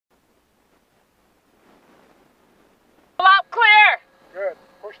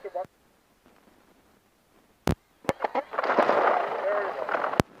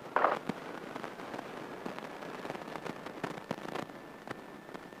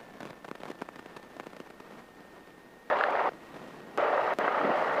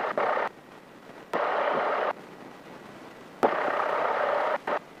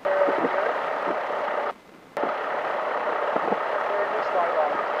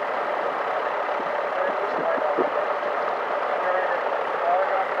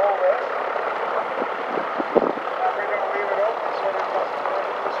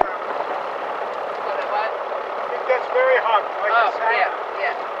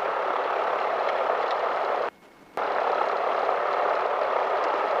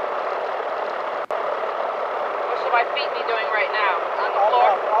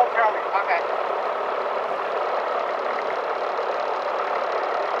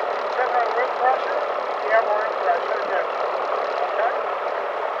Airborne pressure, good. Okay.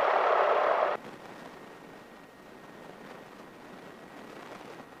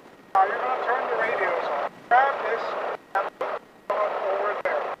 Now you're going to turn the radios on. Grab this and put it over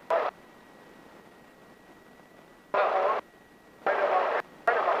there. Right about there. Right about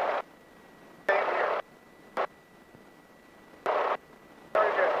there. Same here.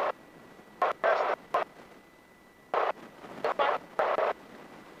 Very good. Press the button.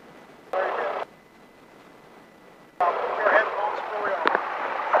 Very good. Now put your headphones fully on.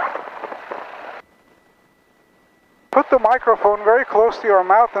 Put the microphone very close to your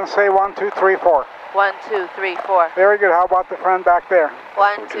mouth and say 1, 2, 3, 4. 1, 2, 3, 4. Very good. How about the friend back there?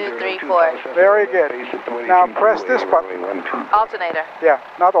 1, 2, 3, 4. Very good. Now press this button. Alternator. Yeah,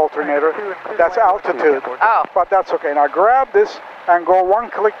 not alternator. That's altitude. Oh. But that's okay. Now grab this and go 1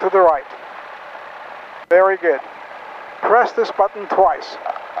 click to the right. Very good. Press this button twice.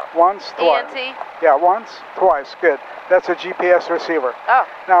 Once, twice. ENT? Yeah, once, twice. Good. That's a GPS receiver. Oh.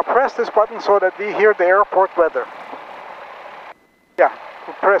 Now press this button so that we hear the airport weather. Yeah,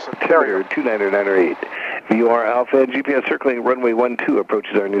 press it. There you go. 29908. VOR Alpha, GPS circling runway 12,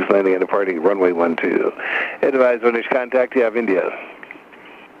 approaches our news landing and departing runway 12. Advise on contact, you have India.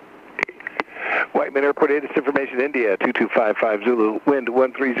 Whiteman Airport ATIS information, India, 2255 Zulu, wind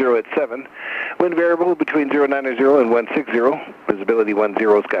 130 at 7, wind variable between 090 and 160, visibility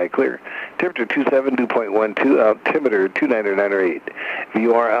 10, sky clear, temperature 27, dew point 12, altimeter 29908,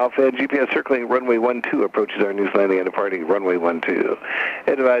 VOR Alpha, GPS circling runway 12, approaches our news landing and departing runway 12.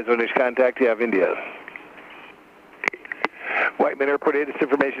 Advise on contact, you have India. Whiteman Airport ATIS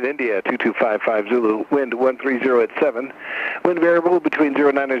information, India, 2255 Zulu, wind 130 at 7, wind variable between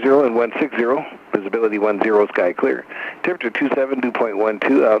 090 and 160, visibility 10, sky clear, temperature 27, dew point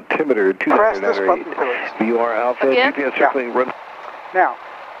 12, altimeter 29908, VOR Alpha, GPS circling run. Now,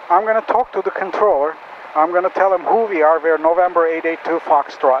 I'm going to talk to the controller. I'm going to tell him who we are. We're November 882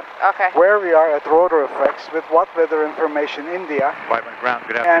 Foxtrot. Okay. Where we are at ROTOR F, with what weather information, India. Whiteman ground,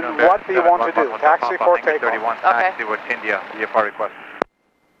 good afternoon. And what do you want to do? Taxi for takeoff. 31, taxi with India, VFR request.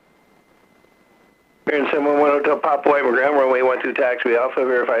 Here in 711 Hotel Papa Whiteman ground, runway 12, taxi Alpha,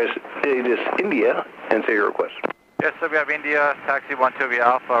 verifies ATIS India, and say your request. Yes, sir, we have India, taxi 12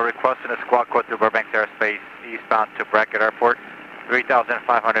 Alpha, requesting a squawk code to Burbank airspace, eastbound to Brackett Airport,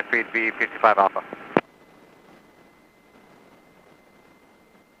 3,500 feet, V55 Alpha.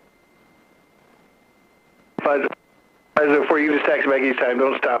 For you, just taxi back each time.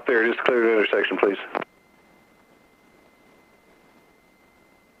 Don't stop there. Just clear the intersection, please.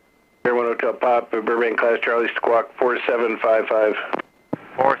 Air 1 Hotel Pop, Burbank class Charlie Squawk 4755.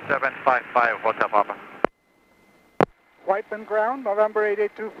 4755 Hotel Papa. Whiteman ground, November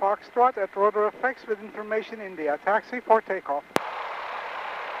 882 Foxtrot at ROTOR F with information, India. Taxi for takeoff.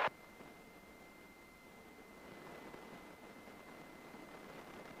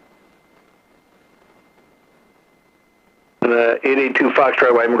 882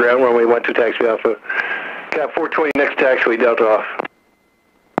 Foxtrot, Whiteman ground, runway 12, taxi Alpha. Cap 420, next taxiway, Delta off.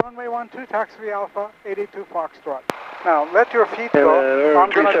 Runway 12, taxi Alpha, 882 Foxtrot. Now, let your feet go. I'm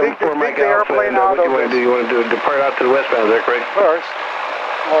going to dig the airplane out of this. You want to depart out to the westbound, is that correct? First,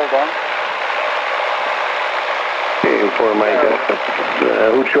 hold on. Okay, for Mike,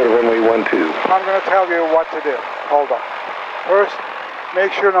 who's short of runway 12? I'm going to tell you what to do. Hold on. First,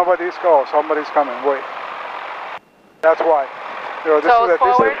 make sure nobody's going. Somebody's coming. Wait. That's why. You know, So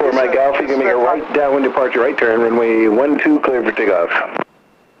forward? For Mike Alpha, you can make a right downwind departure, right turn, runway 12, clear for takeoff.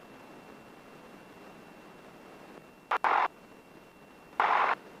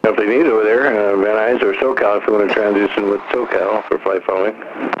 If they need over there, Van Nuys or SoCal if you want to transition with SoCal for flight following.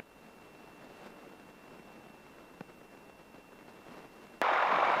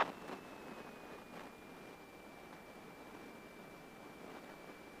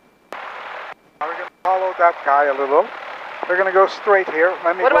 Now we're going to follow that guy a little. We're going to go straight here.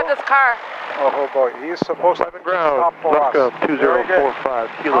 Let me What about this car? Oh boy, he's supposed to stop for us. Left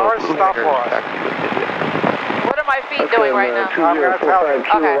 2045 kilo. Cars stop for us. What are my feet doing right now? I'm going to tell you.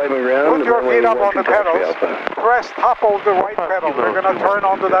 Put your feet up on the pedals. Press top of the right pedal. We're going to turn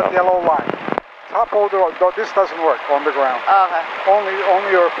onto that yellow line. Top of the right. No, this doesn't work on the ground. Okay. Only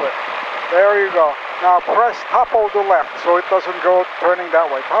your foot. There you go. Now press top of the left so it doesn't go turning that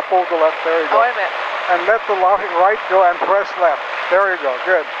way. Top of the left. There you go. Oh, wait a minute. And let the right go and press left. There you go.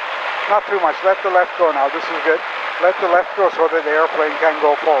 Good. Not too much. Let the left go now. This is good. Let the left go so that the airplane can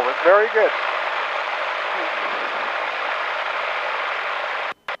go forward. Very good.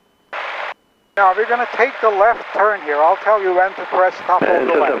 Now we're going to take the left turn here. I'll tell you when to press top of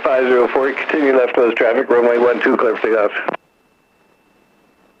the left. 504, continue left close traffic, runway 12, clear for takeoff.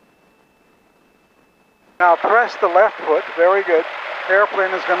 Now press the left foot, very good.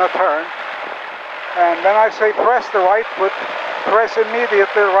 Airplane is going to turn. And then I say press the right foot, press immediately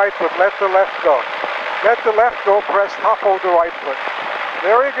the right foot, let the left go. Let the left go, press top of the right foot.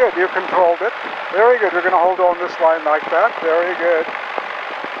 Very good, you controlled it. Very good, we're going to hold on this line like that, very good.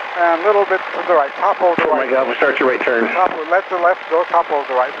 And a little bit to the right, top of the right. Oh my God, we'll start your right turn. Let the left go, top of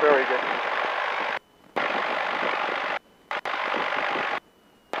the right, very good.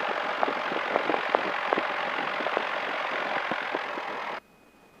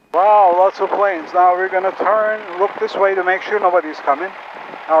 Wow, lots of planes. Now we're going to turn, look this way to make sure nobody's coming.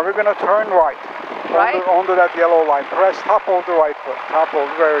 Now we're going to turn right. Right? Onto that yellow line. Press top of the right foot. Top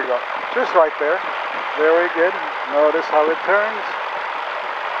of, there you go. Just right there. Very good. Notice how it turns.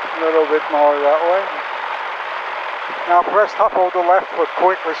 A little bit more that way. Now press top of the left foot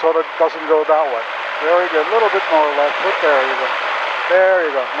quickly so that it doesn't go that way. Very good. A little bit more left foot. There you go. There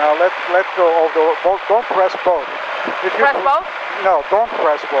you go. Now let go of the both. Don't press both. If you press both? No, don't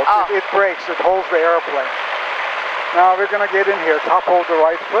press both. Oh. It breaks. It holds the airplane. Now we're going to get in here. Top of the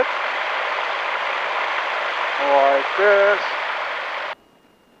right foot. Like this.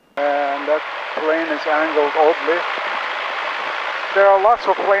 And that plane is angled oddly. There are lots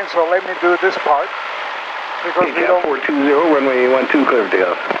of planes, so let me do this part. Because we don't... 420, runway 12, clear to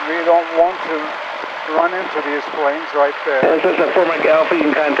go. We don't want to run into these planes right there. This is a 4 Mike Alpha, you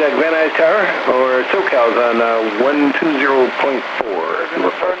can contact Van Nuys Tower or SoCal's on 120.4. We're going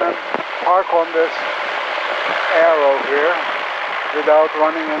to turn and park on this arrow here without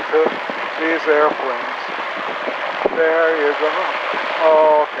running into these airplanes. There you go.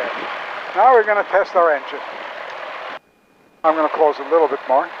 Okay. Now we're going to test our engine. I'm going to close a little bit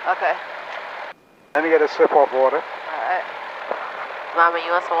more. Okay. Let me get a sip of water. Alright. Mama,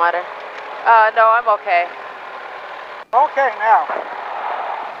 you want some water? No, I'm okay. Okay, now.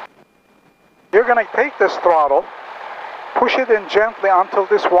 You're going to take this throttle, push it in gently until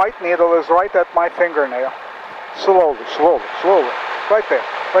this white needle is right at my fingernail. Slowly, slowly, slowly. Right there,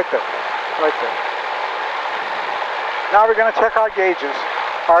 right there, right there. Now we're going to check our gauges.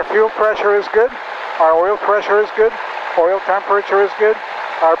 Our fuel pressure is good. Our oil pressure is good. Oil temperature is good.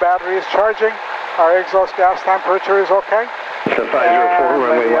 Our battery is charging. Our exhaust gas temperature is okay. The 504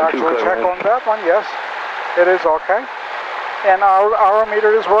 runway 12 clear. Check on that one. Yes, it is okay. And our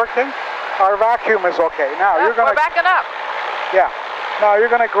meter is working. Our vacuum is okay. Now you're going to... We're backing up. Yeah. Now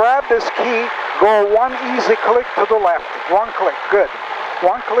you're going to grab this key. Go one easy click to the left. One click. Good.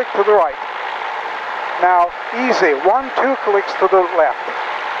 One click to the right. Now, easy. 1, 2 clicks to the left.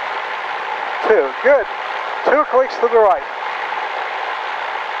 2. Good. 2 clicks to the right.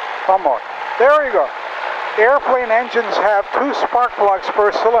 One more. There you go. Airplane engines have 2 spark plugs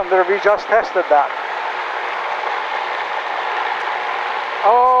per cylinder. We just tested that.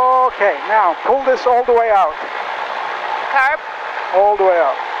 Okay. Now, pull this all the way out. Carb? All the way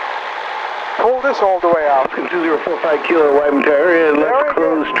out. Pull this all the way out. 2045 kilo wide area. Left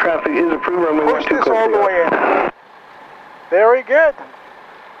closed. Traffic is approved. Runway Push this all the way in. Very good.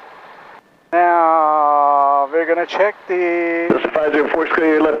 Now we're gonna check the. This is 504 square.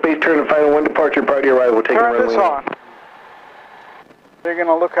 Your left base turn and final 1 departure. Prior to your arrival. Take turn this on. We're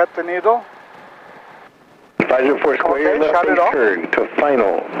gonna look at the needle. 504 square. Your left base turn to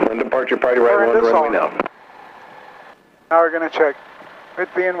final 1 departure. Prior to arrival on the runway now. Now we're gonna check. It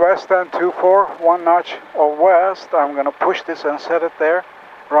being west and 24, 1 notch of west, I'm going to push this and set it there.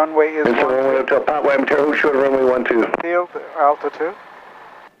 Runway is 1. Runway up to a pot wide material, short runway 12. Field altitude.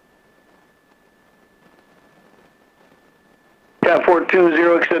 Tap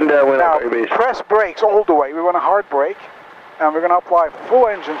 420, extend downwind now, out base. Press brakes all the way. We want a hard brake. And we're going to apply full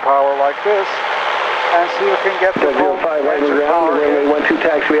engine power like this. And see if we can get the full engine power. Runway 12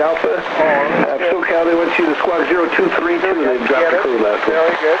 taxi Alpha. SoCal, they went to the squawk 0232. They dropped the crew last one.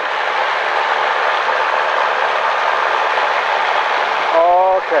 Very good.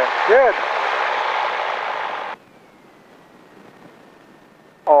 Okay, good.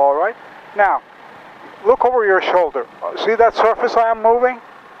 All right. Now, look over your shoulder. See that surface I am moving?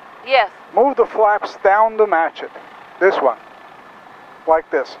 Yes. Move the flaps down to match it. This one. Like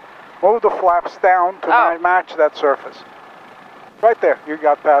this. Move the flaps down to match that surface. Right there, you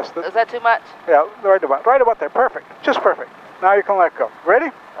got past it. Is that too much? Yeah, right about there. Perfect. Just perfect. Now you can let go. Ready?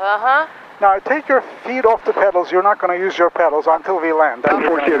 Uh-huh. Now take your feet off the pedals. You're not going to use your pedals until we land.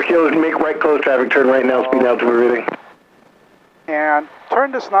 40 kilos, make right close traffic turn right now, speed altitude reading. And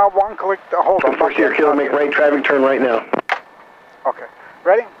turn this now 1 click. Hold on. 40 kilo, make right traffic turn right now. Okay.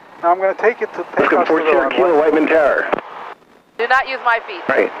 Ready? Now I'm going to take it to take us to the 40 kilo, Whiteman Tower. Do not use my feet.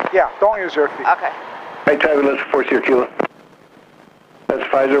 Right. Yeah, don't use your feet. Okay. Right traffic, let's 40 kilo. That's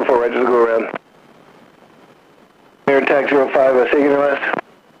 504, right, just go around. Air Taxi 05, say your last.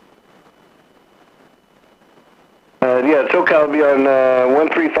 Yeah, SoCal will be on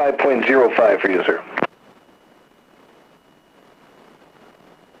 135.05 for you, sir.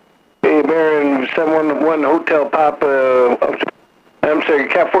 Hey, Baron 711 Hotel Pop, I'm sorry,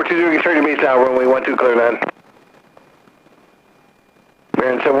 Cap 420, you can start your base now, runway 12, clear 9.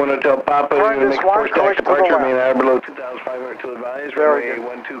 Baron 71 Hotel Papa, you're going to make a force tax departure, main hour below 2,500 to advise, runway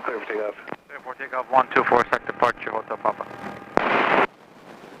 12, clear for takeoff. Clear for takeoff, 12, force tax departure, Hotel Papa.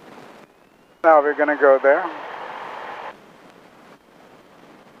 Now we're going to go there.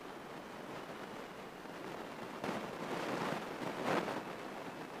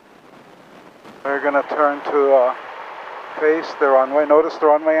 We're going to turn to face the runway. Notice the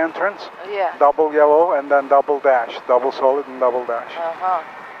runway entrance? Yeah. Double yellow and then double dash. Double solid and double dash. Uh-huh.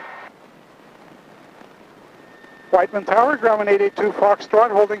 Whiteman Tower, Grumman 882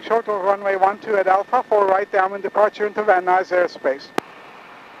 Foxtrot, holding short of runway 12 at Alpha for right downwind departure into Van Nuys airspace.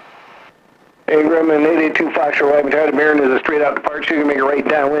 Hey, Grumman 882 Foxtrot, Whiteman Tower, the Baron is a straight out departure. You can make a right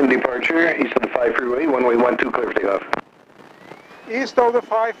downwind departure, east of the 5 freeway, runway 12, clear for takeoff. East of the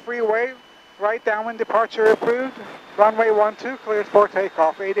 5 freeway, right downwind departure approved. Runway 12, cleared for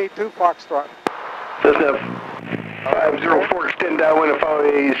takeoff, 882 Foxtrot. Cessna 504, extend downwind and follow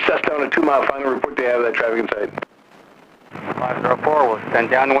a Cessna on a 2-mile final report they have that traffic inside. 504 will extend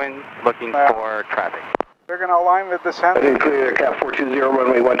downwind, looking for traffic. They're going to align with descent. I didn't clear Cap 420,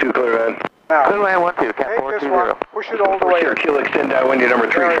 runway 12, clear line. Now, Clear line 12, Cap 420. Push it all the way. Sure, kilo extend downwind, your number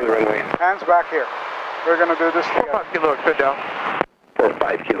 3 for the runway. Hands back here. We're going to do this together. 5 kilo, extend down.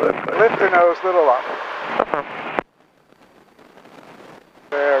 5 kilo. Lift the nose, little up.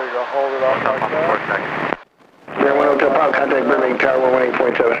 There we go, hold it up like that. Air 1 Hotel Pop, contact Burbank Tower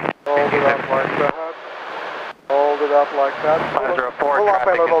 118.7. Hold it up like that. Hold it up like that. 504, pull up a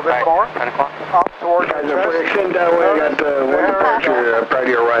little bit more. 10 o'clock. Up towards your 504, chest. extend downwind, got one departure prior to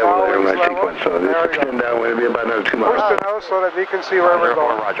your arrival there on that sequence, so this There we extend downwind will be about another 2 miles. Push the nose so that we can see where we're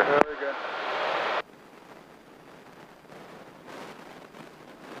going. Roger. Very good.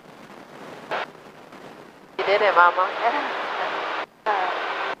 You did it, Mama.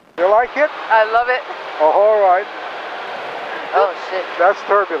 You like it? I love it. Oh, all right. Oh, shit. That's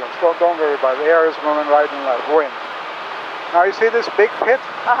turbulence. Don't worry about it. The air is moving right and left. Wind. Now you see this big pit?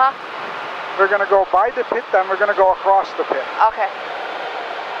 Uh-huh. We're going to go by the pit, then we're going to go across the pit. Okay.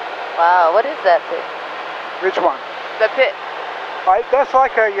 Wow, what is that pit? Which one? The pit. That's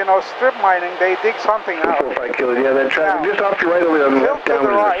like a, strip mining. They dig something out. 5 kilos, yeah, that traffic just off your right over there on the left Tilt to the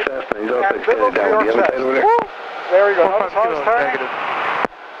downwind right, is the Cessna. He's off and the little extended to your downwind. You have a chest. side over there? Woo! There we go. Notice how it's turning?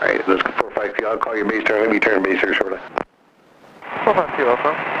 Alright, let's go 45 kilo. I'll call your base turn. Let me turn base here shortly. 45 kilo,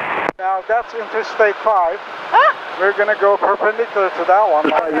 sir. Now that's Interstate 5. Ah! We're going to go perpendicular to that one.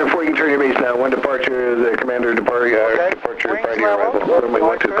 504, you can turn your base now. One departure, the commander departure prior to your arrival. Runway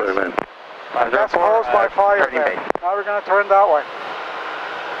 12, clear line. That's closed by fire there. Now we're going to turn that way.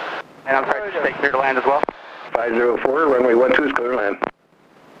 And I'm sorry, did you say clear to land as well? 504, runway 12 is clear land.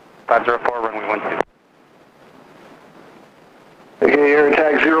 504, runway 12. Okay, air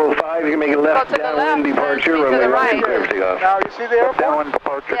attack 05, you can make a left downwind departure, runway 12, clear for takeoff. Now you see the airport? Downwind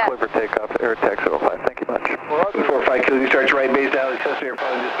departure, clear for takeoff, air attack 05, thank you much. 45 kilos, you start your right base now, the Cessna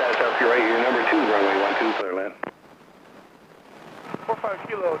airplane just passed out to your right, your number 2, runway 12, clear land. 45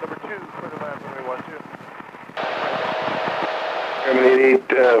 kilo, number 2, clear to land, runway 12. Airman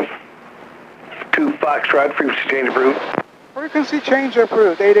 882 Foxtrot, frequency change approved. Frequency change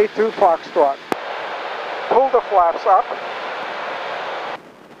approved, 882 Foxtrot. Pull the flaps up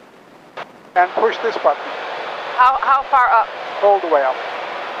and push this button. How far up? All the way up.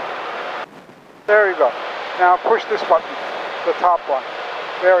 There you go. Now push this button, the top one.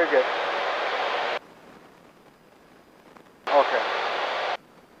 Very good. Okay.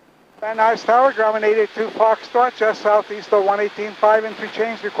 Van Nuys Tower, Grumman 882 Foxtrot, just southeast of 118.5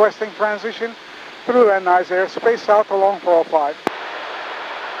 interchange, requesting transition through Van Nuys airspace, south along 405.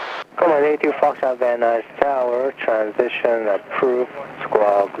 Grumman 882 Foxtrot, Van Nuys Tower, transition approved,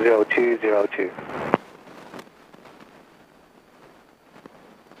 squawk 0202.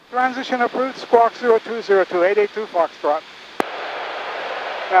 Transition approved, squawk 0202, 882 Foxtrot.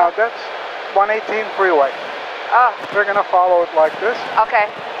 Now that's 118 freeway. Oh, We're going to follow it like this. okay.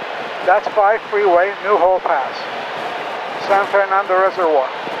 That's 5 freeway, New Hole Pass. San Fernando Reservoir.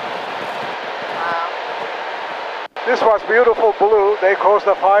 Wow. This was beautiful blue. They caused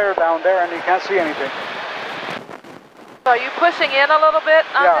a fire down there and you can't see anything. So are you pushing in a little bit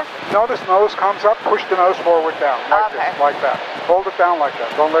on Yeah, this? notice nose comes up, push the nose forward down, like Okay. this, like that. Hold it down like that,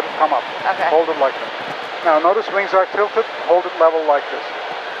 don't let it come up. Okay. Hold it like that. Now notice wings are tilted, hold it level like this.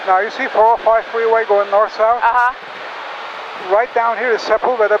 Now you see 405 freeway going north-south? Uh-huh. right down here is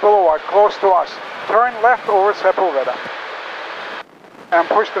Sepulveda Boulevard, close to us. Turn left over Sepulveda. And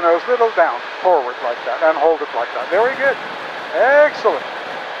push the nose a little down, forward like that, and hold it like that. Very good. Excellent.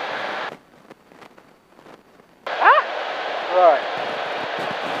 Ah! Right.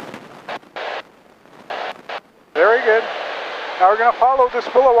 Very good. Now we're going to follow this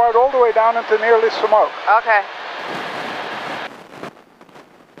boulevard all the way down into nearly Smoke. Okay.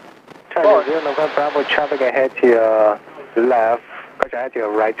 Charlie 0 November Bravo, traffic ahead to your left, push ahead to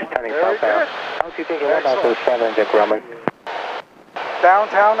your right, turning Very southbound. good. Altitude taking 1,700 Grumman.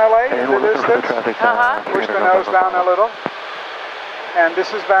 Downtown LA, And in we're the looking for the distance. traffic. Push the nose down a little. And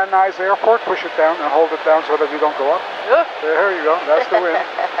this is Van Nuys Airport. Push it down and hold it down so that you don't go up. Ooh. There you go. That's the wind.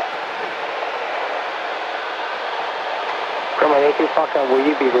 Grumman 82 Foxtrot, will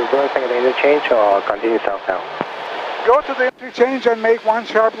you be reversing at the interchange or continue southbound? Go to the interchange and make one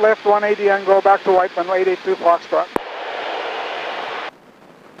sharp left 180 and go back to Whiteman 882 Foxtrot.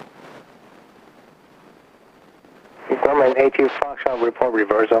 Grumman 82 Foxtrot, report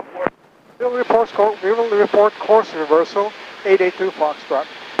reversal. We will report course reversal 882 Foxtrot.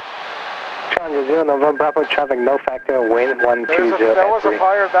 Charlie 0 November Bravo, traffic no factor, wind 120. There was a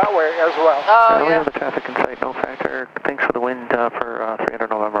fire that way as well. Oh, We yeah. have the traffic in sight, no factor. Thanks for the wind for 300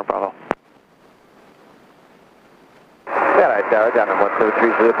 November Bravo. Yeah, down at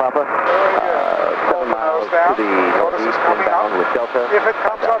 173 Zulu Papa. 7 miles to the northeast, inbound with Delta. If it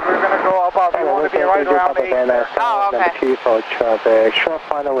comes up, we're going to go above. We want to be right around 8 there. Oh, okay. Number 2 for traffic, short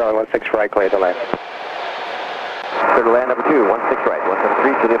final runway 16 right, clear to land. Clear to land number 2, 16 right,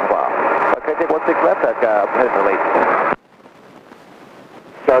 173 Zulu Papa. Okay, take 16 left, I've got headed for late.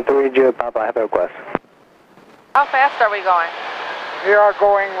 Now 3 Zulu Papa, I have a request. How fast are we going? We are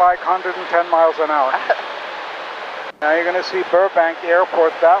going like 110 miles an hour. Now you're going to see Burbank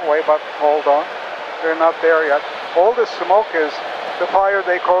Airport that way, but hold on. We're not there yet. All this smoke is the fire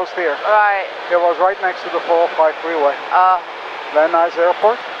they caused here. Right. It was right next to the 405 freeway. Van Nuys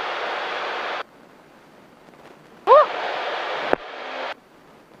Airport. Woo.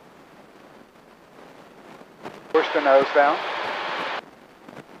 Push the nose down.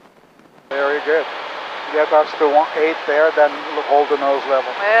 Very good. Get us to 8 there, then hold the nose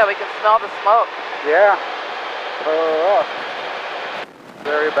level. Yeah, we can smell the smoke. Yeah.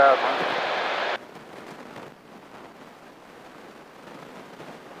 Very bad, huh?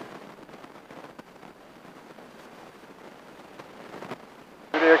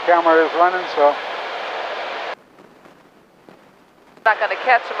 Video camera is running, so. Not going to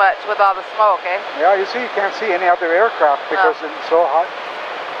catch much with all the smoke, eh? Yeah, you see, you can't see any other aircraft because it's so hot.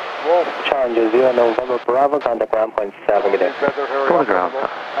 Whoa. Challenger 0 November Bravo, contact ground point 7, You good day. better hurry Go to up ground.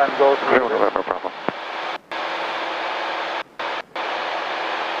 and go through 0 this. November Bravo.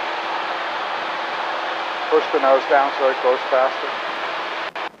 Push the nose down so it goes faster.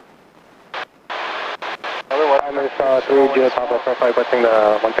 Otherwise, Timers 3 Zulu Papa, profile requesting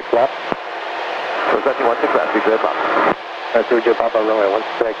the 16 left. Requesting 16 left, 3 Zulu Papa. 3 Zulu Papa, runway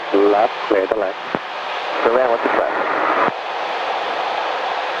 16 left, clear to land. Clear land 16 left.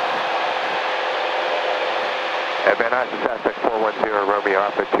 At Van Nuys, Aztec 410, Romeo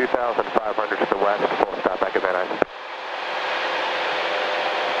Alpha 2,500 to the west, full stop back at Van Nuys.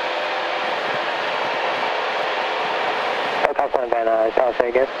 Top 1 Van Nuys, I'll say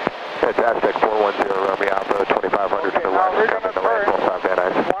again. It's Aztec 410, Romeo Alpha 2,500 to the now west, we're traffic gonna delay, turn. full stop Van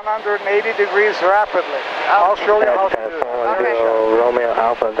Nuys. 180 degrees rapidly. I'll show you how to do it. 410 Romeo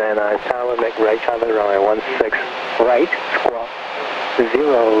Alpha Van Nuys, tower, make right traffic runway 16 right, squawk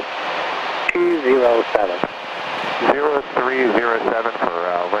 0207. 0307 for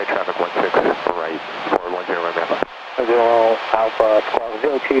right traffic 16 for right, 410 Romeo Alpha. 0 Alpha, squawk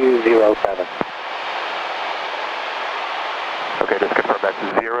 0207. Okay, just confirm that's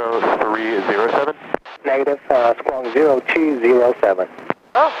 0307. Negative, squawk 0207.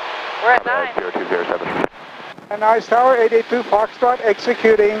 Oh, we're at 9. 0207. And Nice Tower, 882 Foxtrot,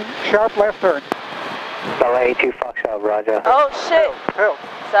 executing sharp left turn. LA 82 Foxtrot, roger. Oh, shit. Tilt.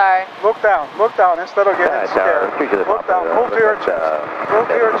 Sorry. Look down instead of getting scared. Look down, pull to your chest. Pull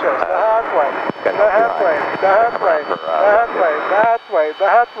to your chest. The halfway. The halfway. The halfway. The halfway. The halfway. The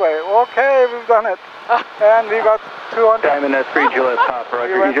halfway. Okay, we've done it. And we got 200. Diamond 3 Juliet Papa, We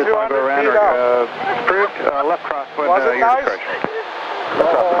roger. went You just want to go 200 around feet or up. approved, left crosswind, Was it your nice? discretion.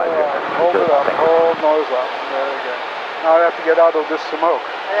 Hold it up. Hold nose up. Very good. Now I have to get out of this smoke.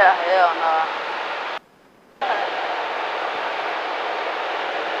 Yeah, hell no.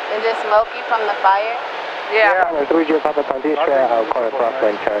 Is it smoky from the fire? Yeah. 3 Zulu Papa, continue straight out, corner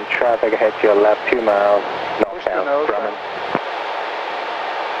crosswind turn, traffic ahead to your left 2 miles, northbound, nose Grumman.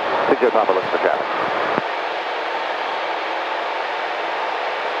 3 Juliet Papa, looking for traffic.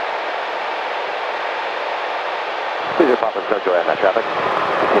 30 Papa, no joy on that traffic.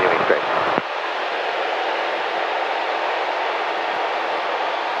 Continuing straight.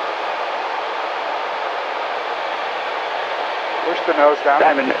 Push the nose down.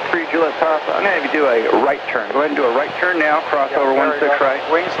 Diamond 3 Juliet Papa. I'm going to have you do a right turn. Go ahead and do a right turn now. Cross over 16 right.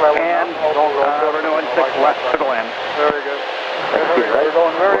 Wings level. And over to 16 left to the land. Very good. We're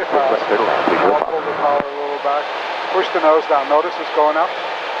going very fast. I'll pull the power a little back. Push the nose down. Notice it's going up.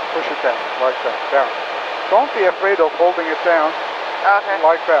 Push it down, like that, down. Don't be afraid of holding it down. Okay.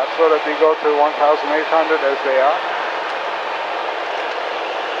 Like that, so that we go to 1,800 as they are.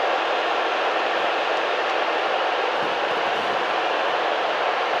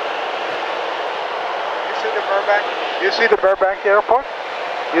 You see the Burbank? You see the Burbank Airport?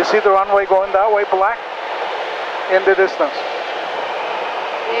 You see the runway going that way, black? In the distance.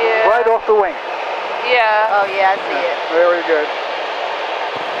 Yeah. Right off the wing. Yeah. Oh yeah, I see it. Very good.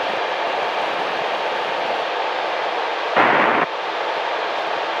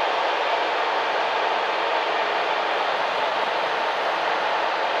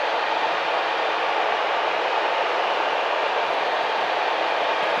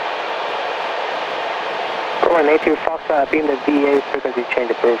 An A2 Fox, beam the VA frequency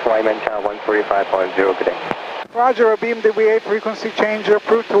change approved, Whiteman channel 145.0, good day. Roger, beam the VA frequency change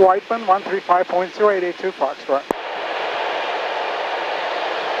approved to Whiteman 135.0882 Foxtrot.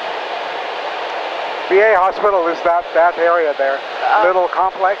 VA hospital is that area there, little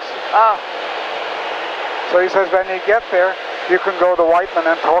complex. Oh. So he says when you get there, you can go to Whiteman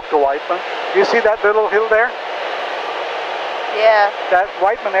and talk to Whiteman. You see that little hill there? Yeah. That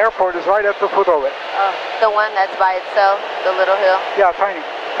Whiteman Airport is right at the foot of it. Oh, the one that's by itself, the little hill? Yeah, tiny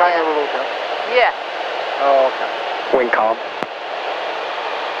little hill. Yeah. Oh, okay. Wing calm.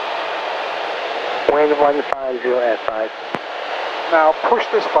 Wind 150 at 5. Now push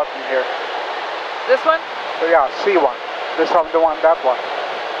this button here. This one? So yeah, C1. This one, the one, that one.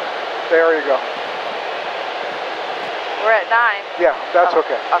 There you go. We're at 9. Yeah, that's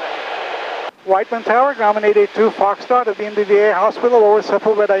okay. Okay. Whiteman Tower, Grumman 882 Foxtrot at the VA Hospital over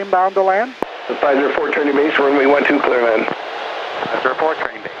Sepulveda inbound to land. 504 turning base, runway 12 clear land. 504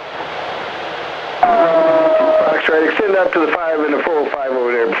 turning base. Foxtrot, extend up to the 5 and the 405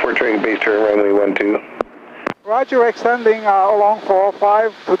 over there before turning base, turn runway 12. Roger, extending along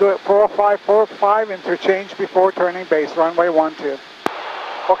 405 to the 405 interchange before turning base, runway 12.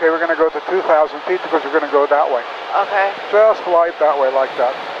 Okay, we're going to go to 2,000 feet because we're going to go that way. Okay. Just fly it that way like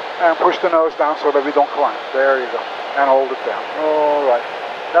that. And push the nose down so that we don't climb. There you go. And hold it down. All right.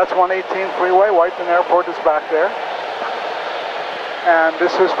 That's 118 freeway. Whiteman Airport is back there. And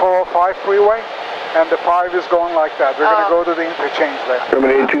this is 405 freeway. And the 5 is going like that. We're going to go to the interchange there. Grumman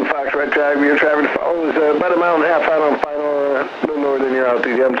 82 Foxtrot drive, your traffic follows about a mile and a half out on final, a little lower than your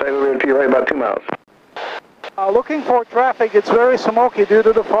altitude. You have tight over to your right about 2 miles. Looking for traffic. It's very smoky due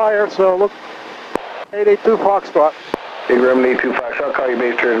to the fire. So look, 882 Foxtrot. Hey, Grumman 82 Fox, I'll call you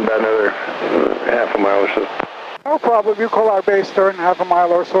base turn in about another half a mile or so. No problem. You call our base turn half a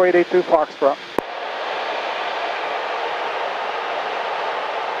mile or so, 882 Foxtrot.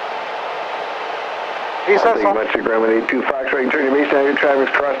 He says Thank you much to Grumman 82 Fox, right turn your base now. Your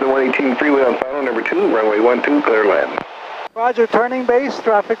traffic's crossing the 118 freeway on final number 2, runway 12, clear land. Roger, turning base,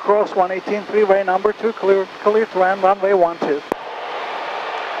 traffic cross 118 freeway number 2, clear to land, runway 12.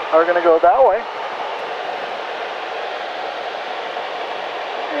 We're going to go that way.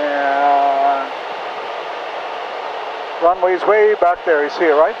 And runway's way back there, you see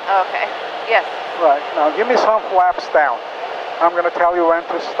it, right? Okay. Yes. Right, now give me some flaps down. I'm going to tell you when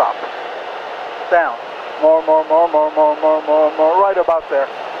to stop. Down. More, right about there.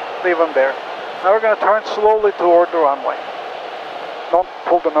 Leave them there. Now we're going to turn slowly toward the runway. Don't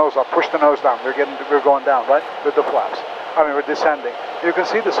pull the nose up, push the nose down. We're going down, right? With the flaps. I mean, we're descending. You can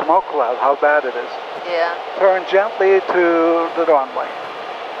see the smoke cloud, how bad it is. Yeah. Turn gently to the runway.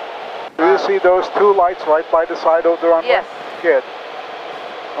 Do you see those 2 lights right by the side of the runway? Yes. Good.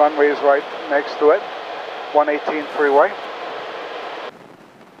 Runway is right next to it. 118 freeway.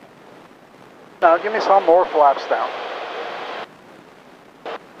 Now give me some more flaps down.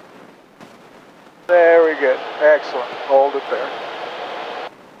 Very good. Excellent. Hold it there.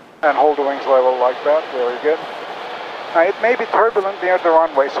 And hold the wings level like that. Very good. Now it may be turbulent near the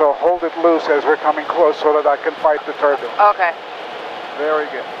runway, so hold it loose as we're coming close so that I can fight the turbulence. Okay. Very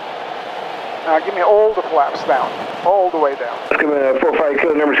good. Now give me all the flaps down, all the way down. Let's give me a 45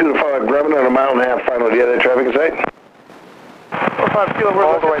 kilo number 2 to follow Grumman on a mile and a half final. Do you have that traffic in sight? 45 kilo,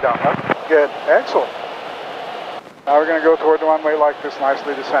 all the way down, right? Good, excellent. Now we're going to go toward the runway like this,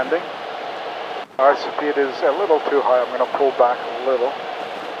 nicely descending. Our speed is a little too high, I'm going to pull back a little.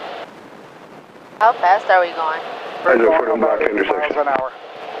 How fast are we going? We're 504 going about 80 miles intersection. an hour.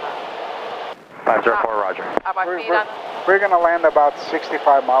 504, roger. How about speed on? We're going to land about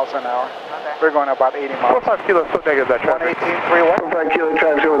 65 miles an hour. Okay. We're going about 80 miles. 45 kilos, foot negative that traffic. 118 freeway. 5 kilo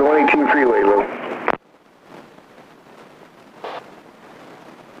traffic over the 118 freeway, low.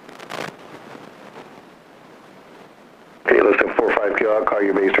 Okay, less than 45 kilo, I'll call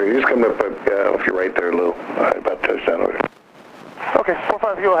your base turn. Just come up off your right there, low. About touchdown over. Okay,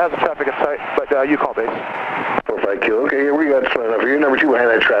 45 kilo has the traffic in sight, but you call base. 45 kilo, okay, yeah, we got slowing up. You're number 2 behind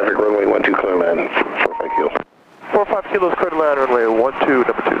that traffic, runway 12, clear land, 45 kilo. 45 kilos, clear to land, runway 12,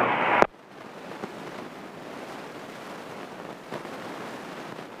 number 2.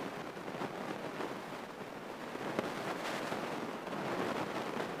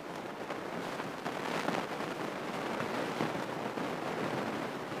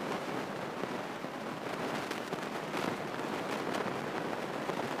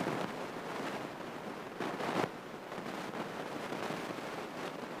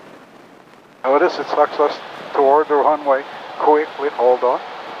 Notice it sucks us toward the runway quickly. Hold on.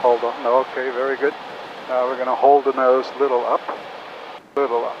 No, okay, very good. Now we're going to hold the nose little up,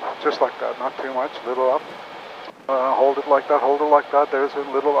 just like that, not too much, little up. Hold it like that, there's a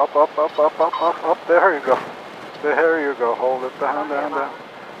little up. There you go. There you go, hold it down.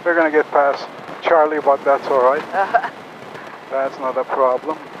 We're going to get past Charlie, but that's all right. That's not a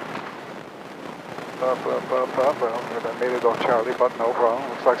problem. Up. Well, maybe go Charlie, but no problem.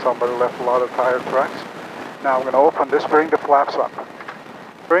 Looks like somebody left a lot of tire tracks. Now I'm going to open this, bring the flaps up.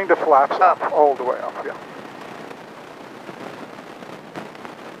 Bring the flaps up, all the way up, yeah.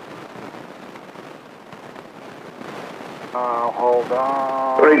 Now, hold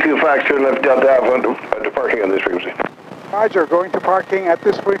on. 42 Foxtrot, left Delta Alpha, to parking on this frequency. Roger, going to parking at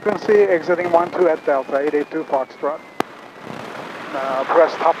this frequency, exiting 12 at Delta, 882 Foxtrot. Now,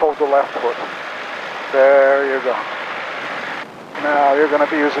 press top of the left foot. There you go. Now you're going to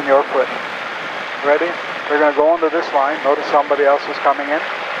be using your foot. Ready? We're going to go under this line. Notice somebody else is coming in.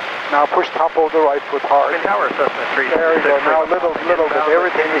 Now push top of the right foot hard. Tower assessment 3. There you go. Now little bit.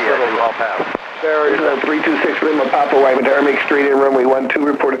 Everything is little. All pass. There you go. 326 Lima Papa Wyman, make straight in runway 12,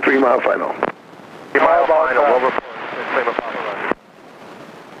 report a 3 mile final. 3 mile final, we'll report. Lima Papa, roger.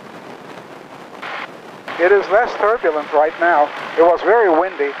 It is less turbulent right now. It was very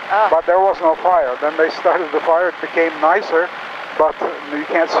windy, but there was no fire. Then they started the fire. It became nicer, but you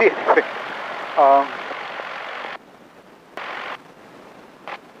can't see anything.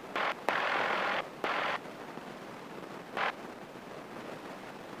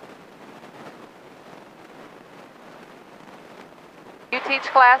 You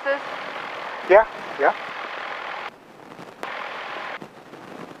teach classes? Yeah.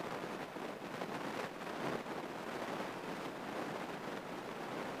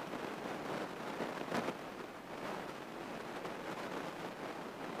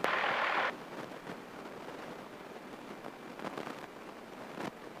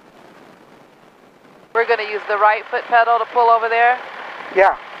 We're going to use the right foot pedal to pull over there?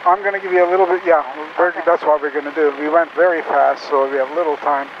 Yeah, I'm going to give you a little bit, okay. That's what we're going to do. We went very fast, so we have little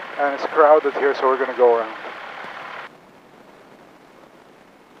time, and it's crowded here, so we're going to go around.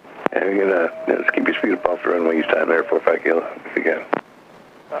 And we're going to keep your speed up off the runway each time there, 45 kilo, if you can.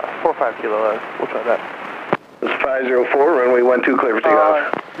 45 kilo, we'll try that. This is 504, runway 12, clear for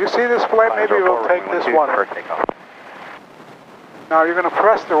takeoff. You see this plane? Maybe we'll take this one. Now you're going to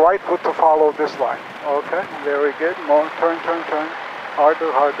press the right foot to follow this line. Okay, very good. More, turn.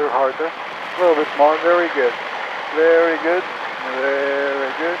 Harder. A little bit more, very good.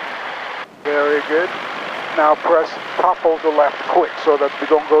 Now press top of the left quick so that we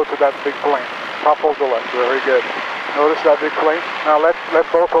don't go to that big plane. Top of the left, very good. Notice that big plane? Now let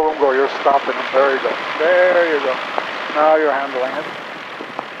both of them go. You're stopping them, very good. There you go. Now you're handling it.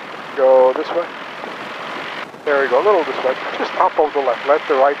 Go this way. There you go, a little this way. Just top of the left. Let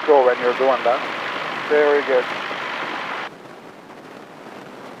the right go when you're doing that. Very good.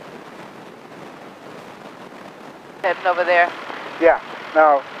 Heading over there. Yeah.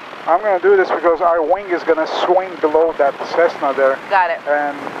 Now, I'm going to do this because our wing is going to swing below that Cessna there. Got it.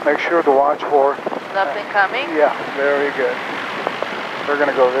 And make sure to watch for... Nothing coming? Yeah, very good. We're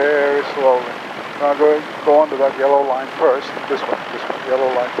going to go very slowly. Now go under that yellow line first. This one, yellow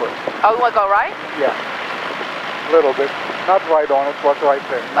line first. Oh, you want to go right? Yeah. A little bit. Not right on it, but right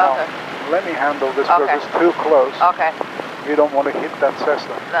there. Now, let me handle this because it's too close. Okay. You don't want to hit that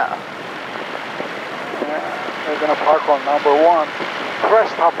Cessna. No. We're going to park on number 1.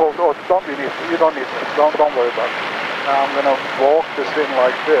 Press top of, you don't need this. Don't worry about it. Now I'm going to walk this in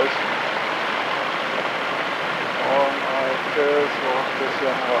like this. Walk this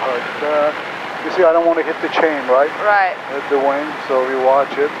in like that. You see, I don't want to hit the chain, right? Right. Hit the wing, so we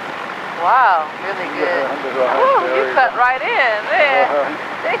watch it. Wow, really good. Woo, you cut right in there.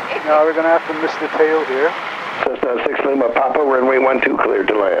 Now we're going to have to miss the tail here. Cessna 6 Lima Papa, runway 12, cleared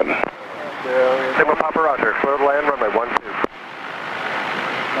to land. Lima Papa, roger. Clear to land, runway 12.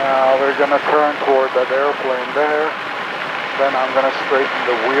 Now we're going to turn toward that airplane there. Then I'm going to straighten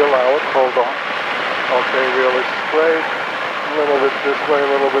the wheel out. Hold on. Okay, wheel is straight. A little bit this way, a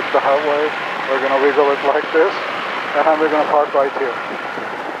little bit that way. We're going to wiggle it like this. And then we're going to park right here.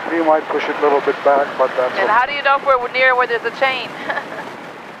 We might push it a little bit back, but that's And how do you know if we're near where there's a chain?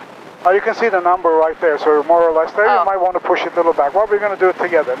 You can see the number right there, so more or less there. You might want to push it a little back. What we're going to do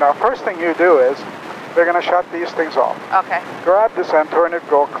together. Now, first thing you do is, we're going to shut these things off. Okay. Grab this and turn it,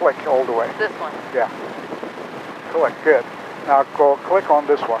 go click all the way. This one? Yeah. Click, good. Now go click on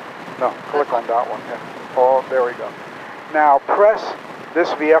this one. No, click on that one. Yeah. Oh, there we go. Now press this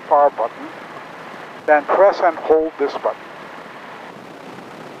VFR button, then press and hold this button.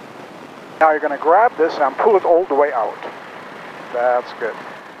 Now you're going to grab this and pull it all the way out. That's good.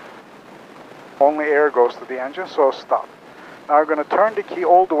 Only air goes to the engine, so stop. Now you're going to turn the key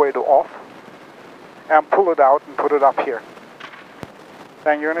all the way to off and pull it out and put it up here.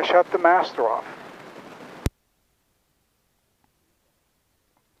 Then you're going to shut the master off.